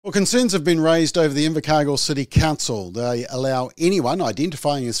Well, concerns have been raised over the Invercargill City Council. They allow anyone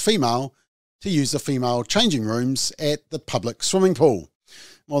identifying as female to use the female changing rooms at the public swimming pool.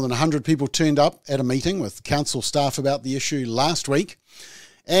 More than 100 people turned up at a meeting with council staff about the issue last week.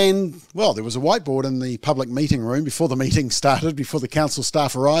 And, well, there was a whiteboard in the public meeting room before the meeting started, before the council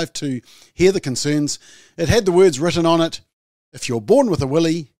staff arrived to hear the concerns. It had the words written on it, "If you're born with a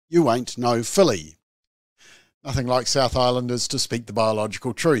willy, you ain't no filly." Nothing like South Islanders to speak the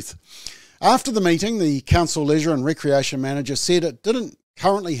biological truth. After the meeting, the Council Leisure and Recreation Manager said it didn't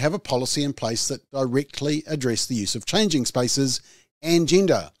currently have a policy in place that directly addressed the use of changing spaces and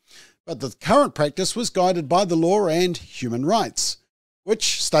gender, but the current practice was guided by the law and human rights,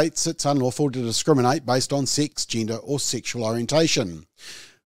 which states it's unlawful to discriminate based on sex, gender or sexual orientation.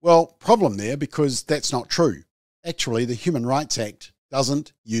 Well, problem there, because that's not true. Actually, the Human Rights Act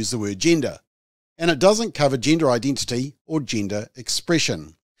doesn't use the word gender, and it doesn't cover gender identity or gender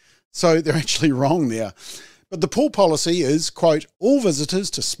expression. So they're actually wrong there. But the pool policy is, quote, "all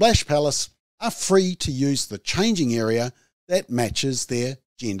visitors to Splash Palace are free to use the changing area that matches their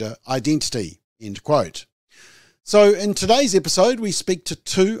gender identity," end quote. So in today's episode, we speak to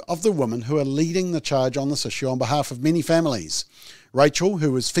two of the women who are leading the charge on this issue on behalf of many families. Rachel,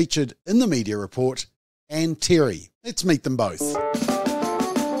 who was featured in the media report, and Terry. Let's meet them both.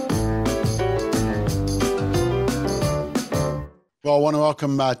 Well, I want to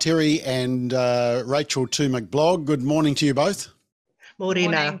welcome Terry and Rachel to McBlog. Good morning to you both.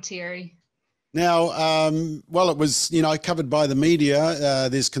 Morning, Terry. Now, well, it was, covered by the media.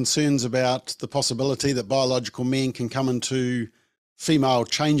 There's concerns about the possibility that biological men can come into female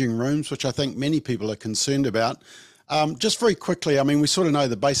changing rooms, which I think many people are concerned about. Just very quickly, I mean, we sort of know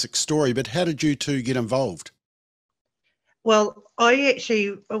the basic story, but how did you two get involved? Well,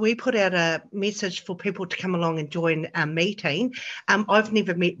 we put out a message for people to come along and join our meeting. I've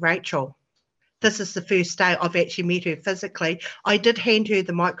never met Rachel. This is the first day I've actually met her physically. I did hand her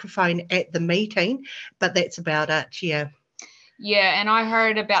the microphone at the meeting, but that's about it, yeah. Yeah, and I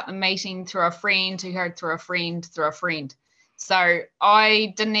heard about the meeting through a friend who heard through a friend through a friend. So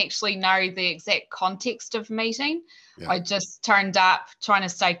I didn't actually know the exact context of the meeting. Yeah. I just turned up trying to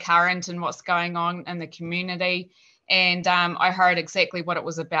stay current in what's going on in the community. And I heard exactly what it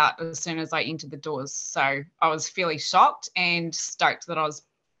was about as soon as I entered the doors. So I was fairly shocked and stoked that I was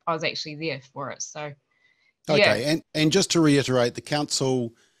actually there for it. So, okay. Yeah. And just to reiterate, the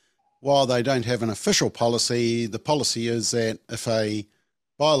council, while they don't have an official policy, the policy is that if a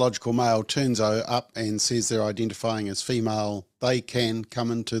biological male turns up and says they're identifying as female, they can come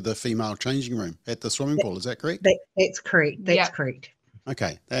into the female changing room at the swimming pool. Is that correct? That's correct. That's correct.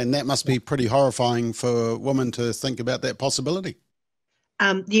 Okay, and that must be pretty horrifying for women to think about that possibility.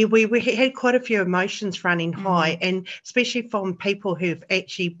 Yeah, we had quite a few emotions running high, and especially from people who've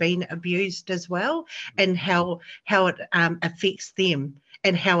actually been abused as well, and how it affects them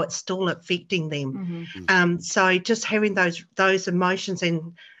and how it's still affecting them. So just having those emotions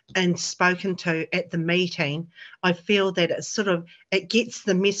and spoken to at the meeting, I feel that it gets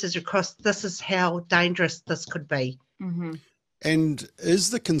the message across. This is how dangerous this could be. Mm-hmm. And is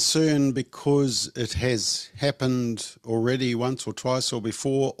the concern because it has happened already once or twice or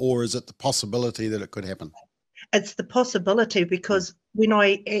before, or is it the possibility that it could happen? It's the possibility, because when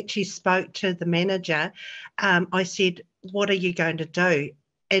I actually spoke to the manager, I said, "What are you going to do?"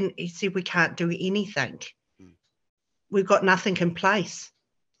 And he said, "We can't do anything. We've got nothing in place."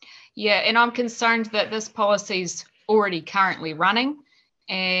 Yeah, and I'm concerned that this policy is already currently running.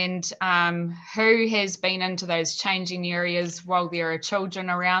 And who has been into those changing areas while there are children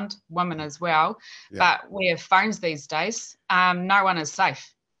around, women as well, but we have phones these days. No one is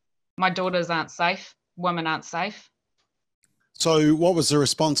safe. My daughters aren't safe. Women aren't safe. So what was the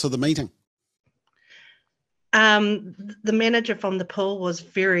response of the meeting? The manager from the pool was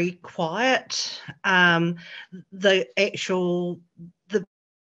very quiet. The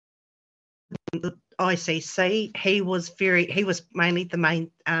ICC, he was mainly the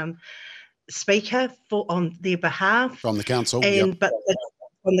main speaker on their behalf from the council,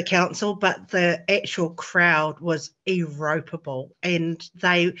 from the council, but the actual crowd was irreparable, and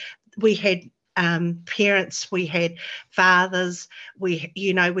we had parents, we had fathers, we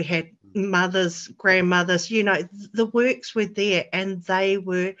had mothers, grandmothers, the works were there, and they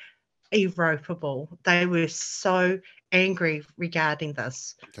were irreparable. They were so angry regarding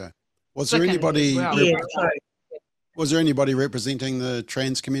this. Okay. Was there anybody? Was there anybody representing the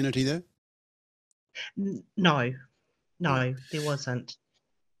trans community there? No, there wasn't.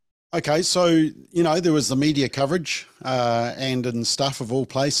 Okay, so, there was the media coverage and in stuff of all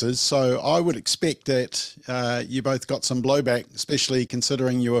places. So I would expect that you both got some blowback, especially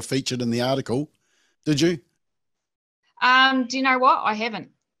considering you were featured in the article. Did you? Do you know what? I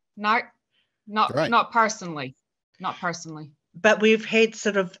haven't. No, Great. not personally. Not personally. But we've had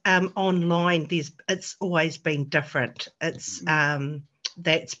sort of online, it's always been different. It's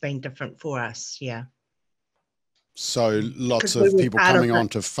that's been different for us, yeah. So lots of people coming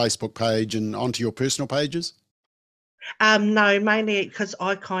onto Facebook page and onto your personal pages? No, mainly because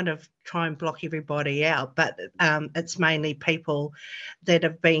I kind of try and block everybody out, but it's mainly people that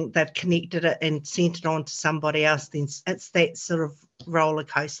they've connected it and sent it on to somebody else. Then it's that sort of roller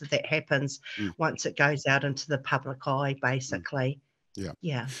coaster that happens once it goes out into the public eye, basically.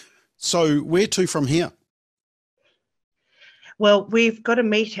 Yeah. So where to from here? Well, I've got a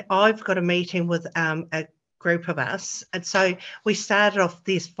meeting with a group of us, and so we started off.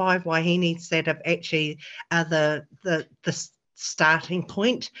 There's 5 Wahinis that have actually the starting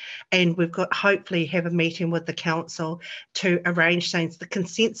point, and we've got hopefully have a meeting with the council to arrange things. The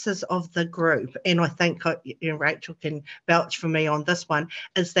consensus of the group, and I think Rachel can vouch for me on this one,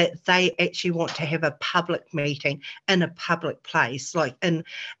 is that they actually want to have a public meeting in a public place, like in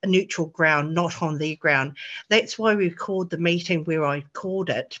a neutral ground, not on their ground. That's why we called the meeting where I called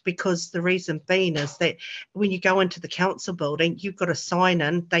it, because the reason being is that when you go into the council building, you've got to sign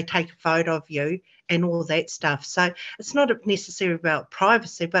in, they take a photo of you and all that stuff. So it's not necessarily about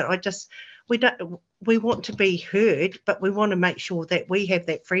privacy, but we want to be heard, but we want to make sure that we have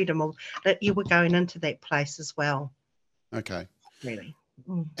that freedom of that you were going into that place as well. Okay. Really.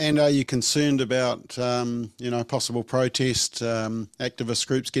 And are you concerned about, possible protest, activist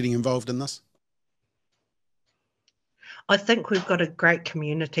groups getting involved in this? I think we've got a great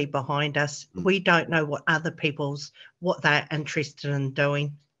community behind us. We don't know what what they're interested in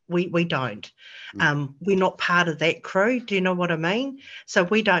doing. We don't. We're not part of that crew. Do you know what I mean? So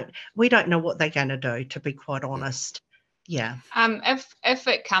we don't know what they're going to do, to be quite honest. Yeah. If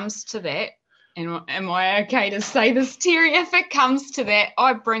it comes to that, and am I okay to say this, Terry? If it comes to that,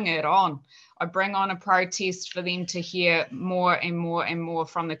 I bring it on. I bring on a protest for them to hear more and more and more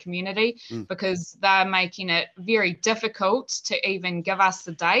from the community, because they're making it very difficult to even give us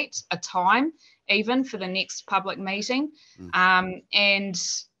a date, a time, even for the next public meeting. And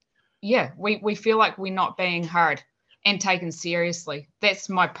yeah, we feel like we're not being heard and taken seriously. That's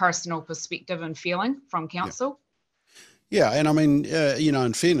my personal perspective and feeling from council. Yeah, and I mean,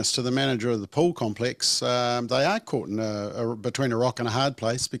 in fairness to the manager of the pool complex, they are caught in between a rock and a hard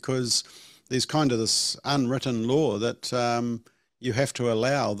place, because there's kind of this unwritten law that you have to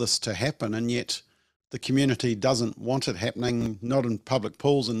allow this to happen, and yet the community doesn't want it happening, not in public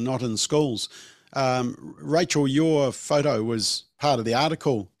pools and not in schools. Rachel, your photo was part of the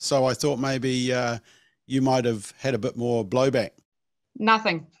article, so I thought maybe you might have had a bit more blowback.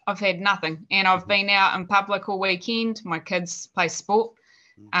 Nothing. I've had nothing. And I've been out in public all weekend. My kids play sport.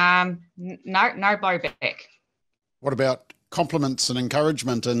 No blowback. What about compliments and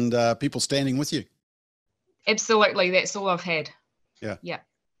encouragement and people standing with you? Absolutely. That's all I've had. Yeah.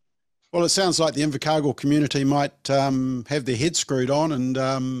 Well, it sounds like the Invercargill community might have their heads screwed on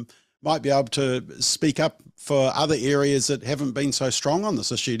and might be able to speak up for other areas that haven't been so strong on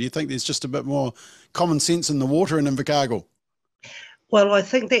this issue. Do you think there's just a bit more common sense in the water in Invercargill? Well, I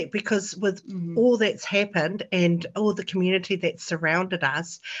think that because with all that's happened and all the community that's surrounded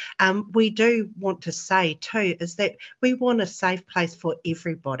us, we do want to say too, is that we want a safe place for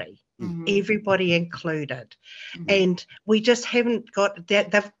everybody. Everybody included, and we just haven't got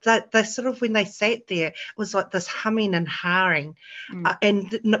that. They sort of, when they sat there, it was like this humming and haaing,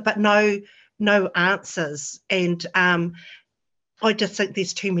 but no answers. And I just think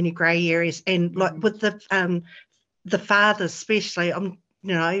there's too many grey areas. And like with the fathers, especially,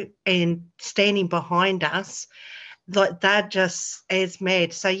 and standing behind us, like they're just as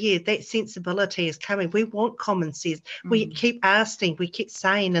mad. So yeah, that sensibility is coming. We want common sense. We keep asking, we keep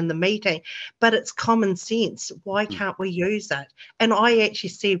saying in the meeting, but it's common sense. Why can't we use it? And I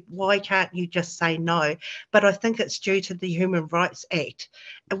actually said, why can't you just say no? But I think it's due to the Human Rights Act,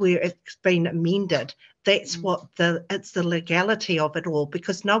 where it's been amended. That's what it's the legality of it all,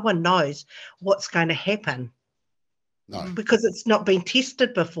 because no one knows what's going to happen. No. Because it's not been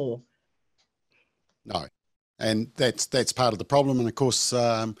tested before. No. And that's part of the problem. And of course,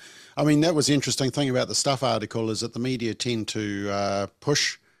 that was the interesting thing about the Stuff article, is that the media tend to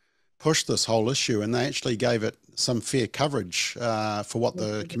push this whole issue, and they actually gave it some fair coverage for what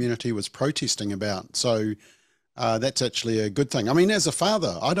the community was protesting about. So that's actually a good thing. I mean, as a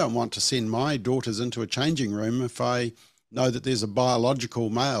father, I don't want to send my daughters into a changing room if I know that there's a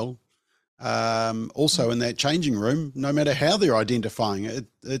biological male also in that changing room, no matter how they're identifying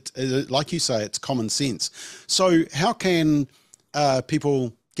it, like you say, it's common sense. So how can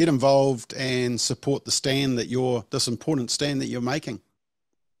people get involved and support the stand that this important stand that you're making?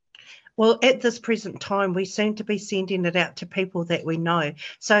 Well, at this present time, we seem to be sending it out to people that we know.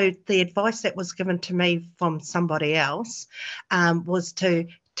 So the advice that was given to me from somebody else was to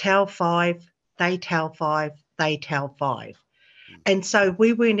tell 5, they tell 5, they tell 5. And so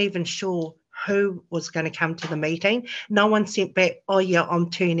we weren't even sure who was going to come to the meeting. No one sent back, oh, yeah, I'm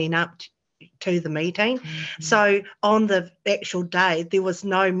turning up to the meeting. Mm-hmm. So on the actual day, there was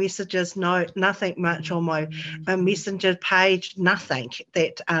no messages, nothing much on my messenger page, nothing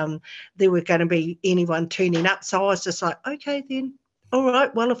that there were going to be anyone turning up. So I was just like, okay, then, all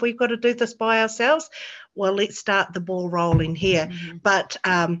right, well, if we've got to do this by ourselves, well, let's start the ball rolling here. Mm-hmm. But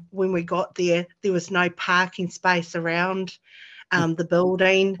when we got there was no parking space around the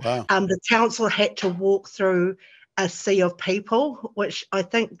building. Wow. The council had to walk through a sea of people, which I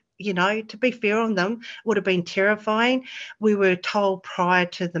think, to be fair on them, would have been terrifying. We were told prior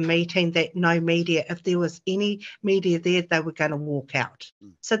to the meeting that no media, if there was any media there, they were going to walk out.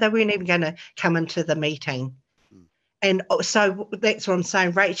 So they weren't even going to come into the meeting. And so that's what I'm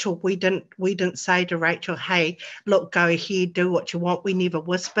saying, Rachel, we didn't say to Rachel, hey, look, go ahead, do what you want. We never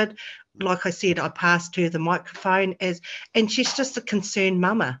whispered. Like I said, I passed her the microphone and she's just a concerned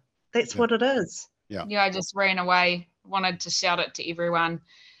mama. That's what it is. Yeah, I just ran away, wanted to shout it to everyone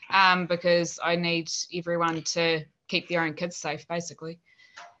because I need everyone to keep their own kids safe, basically.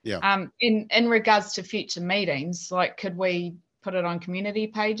 Yeah. In regards to future meetings, like, could we put it on community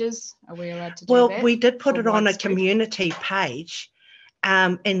pages? Are we allowed to do that? Well, we did put it on a community page.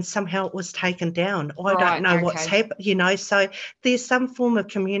 And somehow it was taken down. I don't know what's happened, so there's some form of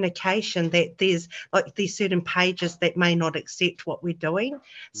communication that there's certain pages that may not accept what we're doing.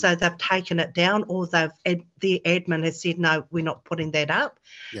 So they've taken it down, or the admin has said, no, we're not putting that up.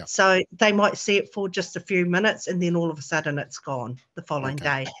 Yeah. So they might see it for just a few minutes and then all of a sudden it's gone the following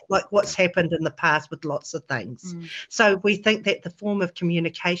day, like what's happened in the past with lots of things. So we think that the form of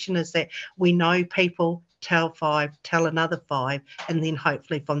communication is that we know people, tell 5, tell another 5, and then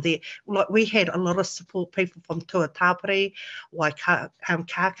hopefully from there, like we had a lot of support people from Tuatapere,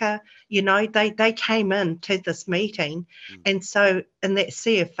 Waikaka, they came in to this meeting, and so in that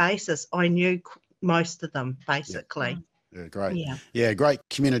sea of faces, I knew most of them basically. Yeah, great. Yeah, great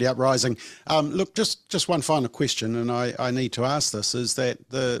community uprising. Look, just one final question, and I need to ask this, is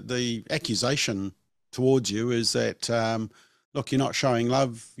that the accusation towards you is that look, you're not showing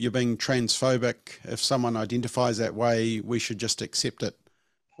love, you're being transphobic. If someone identifies that way, we should just accept it.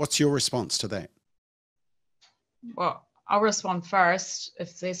 What's your response to that? Well, I'll respond first,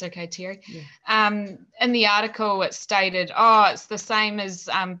 if that's okay, Terry. Yeah. In the article, it stated, it's the same as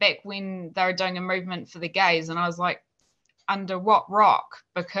back when they were doing a movement for the gays. And I was like, under what rock?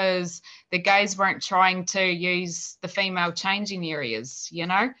 Because the gays weren't trying to use the female changing areas,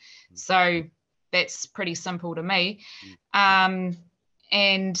 So that's pretty simple to me. And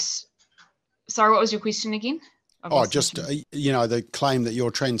sorry, what was your question again? The claim that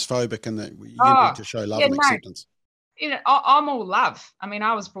you're transphobic and that you need to show love and acceptance. I'm all love. I mean,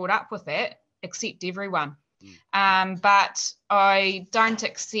 I was brought up with that, accept everyone. But I don't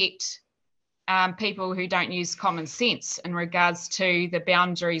accept people who don't use common sense in regards to the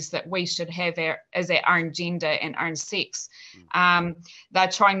boundaries that we should have as our own gender and own sex.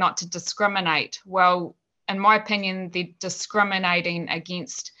 They're trying not to discriminate. Well, in my opinion, they're discriminating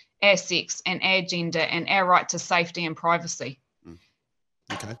against our sex and our gender and our right to safety and privacy.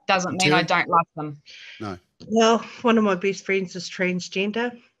 Okay. Doesn't mean I don't love them. No. Well, one of my best friends is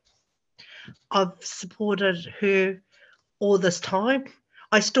transgender. I've supported her all this time.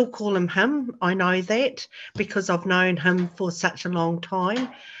 I still call him him. I know that because I've known him for such a long time.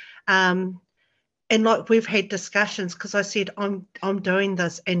 And like we've had discussions because I said, I'm doing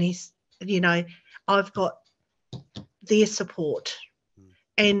this and he's, I've got their support.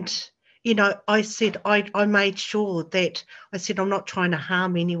 And, I said, I made sure that I said, I'm not trying to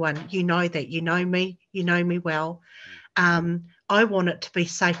harm anyone. You know that, you know me well. I want it to be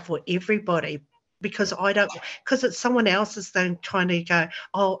safe for everybody. Because it's someone else's then trying to go,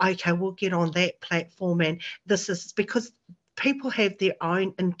 oh, okay, we'll get on that platform. And this is because people have their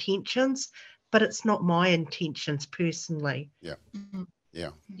own intentions, but it's not my intentions personally. Yeah. Yeah.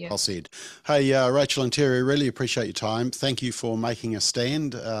 Well said. Hey, Rachel and Terry, really appreciate your time. Thank you for making a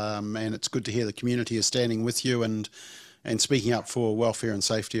stand. And it's good to hear the community is standing with you and speaking up for welfare and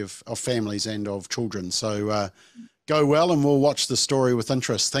safety of families and of children. So go well, and we'll watch the story with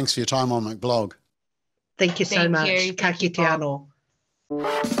interest. Thanks for your time on McBlog. Thank you so much. Ka kite anō.